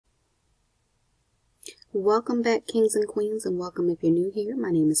Welcome back, kings and queens, and welcome if you're new here.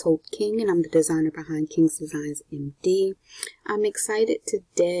 My name is Hope King, and I'm the designer behind King's Designs MD. I'm excited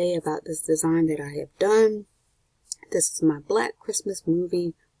today about this design that I have done. This is my Black Christmas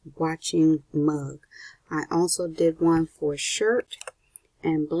movie watching mug. I also did one for shirt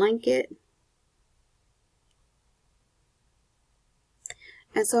and blanket.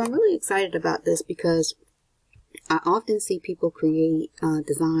 And so I'm really excited about this because I often see people create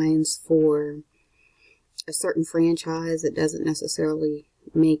designs for a certain franchise that doesn't necessarily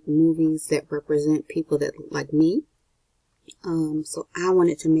make movies that represent people that like me. So I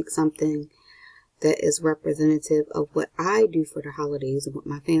wanted to make something that is representative of what I do for the holidays and what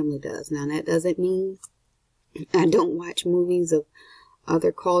my family does. Now, that doesn't mean I don't watch movies of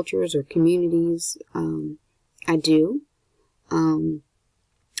other cultures or communities. I do.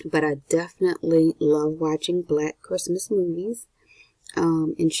 But I definitely love watching Black Christmas movies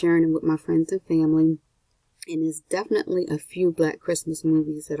and sharing them with my friends and family. And there's definitely a few Black Christmas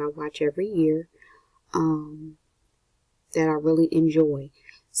movies that I watch every year that I really enjoy.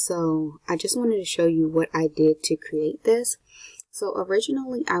 So I just wanted to show you what I did to create this. So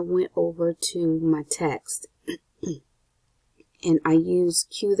originally I went over to my text and I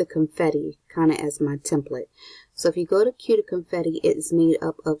used Cue the Confetti kind of as my template. So if you go to Cue the Confetti, it's made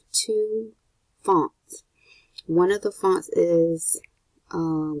up of two fonts. One of the fonts is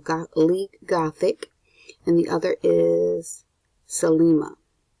League Gothic, and the other is Selima.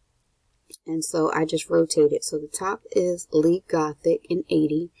 And so I just rotate it. So the top is League Gothic in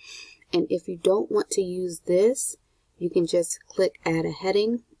 80. And if you don't want to use this, you can just click add a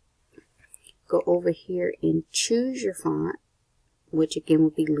heading. Go over here and choose your font, which again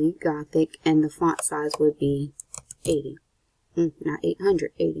would be League Gothic, and the font size would be 80. Not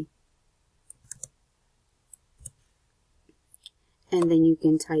 800, 80. And then you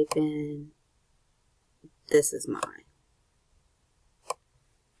can type in, this is mine.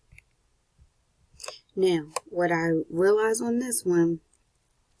 Now, what I realized on this one,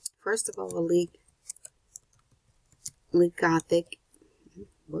 first of all, League Gothic,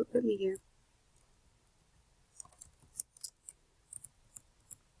 work with me here.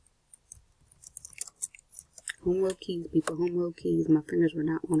 Home row keys, people, home row keys. My fingers were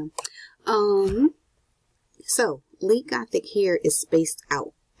not on them. So, League Gothic here is spaced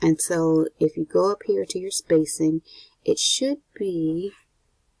out. And so, if you go up here to your spacing, it should be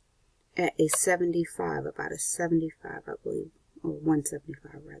at a 75, about a 75, I believe. Or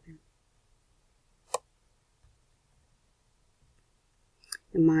 175, rather.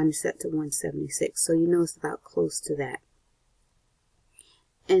 And mine is set to 176. So, you know it's about close to that.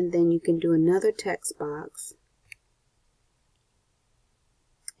 And then you can do another text box.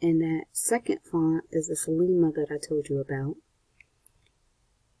 And that second font is the Selima that I told you about.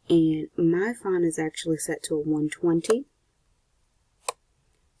 And my font is actually set to a 120.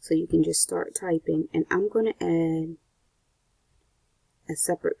 So you can just start typing. And I'm going to add a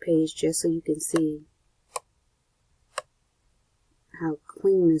separate page just so you can see how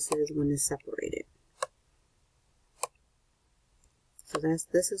clean this is when it's separated. So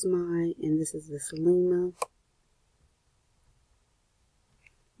this is mine, and this is the Selima.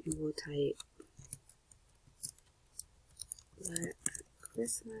 And we'll type Black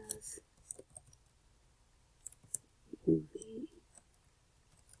Christmas movie.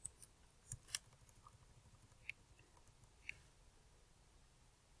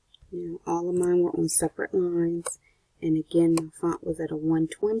 Now, all of mine were on separate lines. And again, my font was at a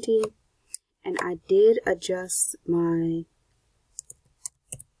 120. And I did adjust my...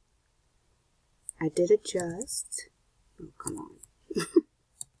 oh, come on.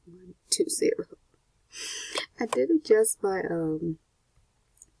 120. I did adjust my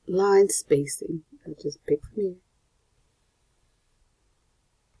line spacing. I'll just pick from here.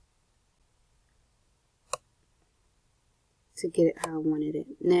 To get it how I wanted it.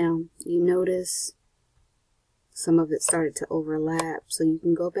 Now, you notice some of it started to overlap. So you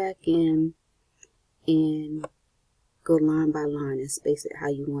can go back in and go line by line and space it how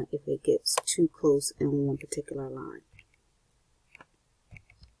you want if it gets too close in one particular line.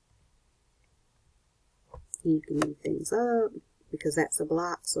 You can move things up because that's a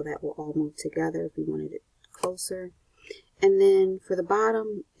block, so that will all move together if you wanted it closer. And then for the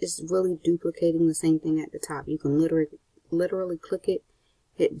bottom, it's really duplicating the same thing at the top. You can literally click it,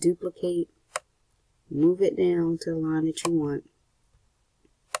 hit duplicate, move it down to the line that you want,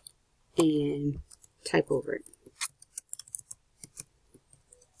 and type over it.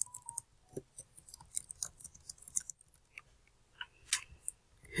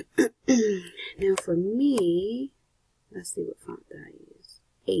 Now for me, let's see what font did I use.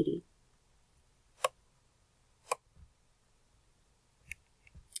 80.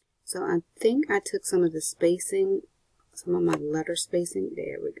 So I think I took some of the spacing, some of my letter spacing,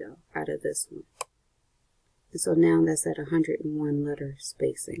 there we go, out of this one. And so now that's at 101 letter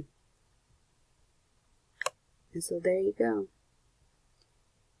spacing. And so there you go.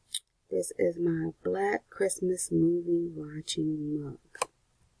 This is my Black Christmas movie watching mug.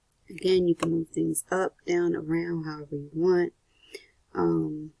 Again, you can move things up, down, around, however you want.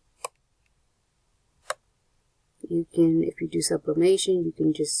 You can, if you do sublimation, you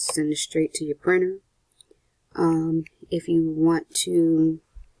can just send it straight to your printer. If you want to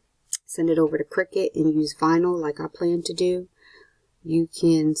send it over to Cricut and use vinyl like I plan to do, you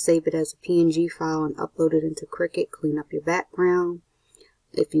can save it as a PNG file and upload it into Cricut, clean up your background.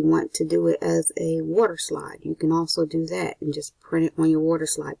 If you want to do it as a water slide, you can also do that and just print it on your water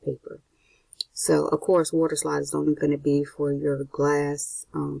slide paper. So, of course, water slide is only going to be for your glass,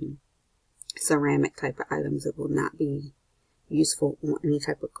 ceramic type of items. It will not be useful on any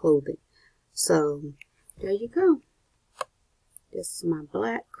type of clothing. So, there you go. This is my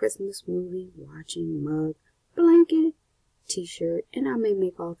Black Christmas movie watching mug, blanket, t-shirt, and I may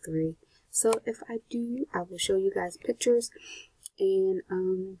make all three. So, if I do, I will show you guys pictures.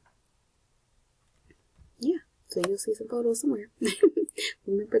 And, yeah, so you'll see some photos somewhere.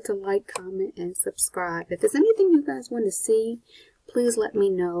 Remember to like, comment, and subscribe. If there's anything you guys want to see, please let me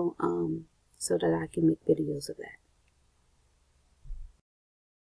know, so that I can make videos of that.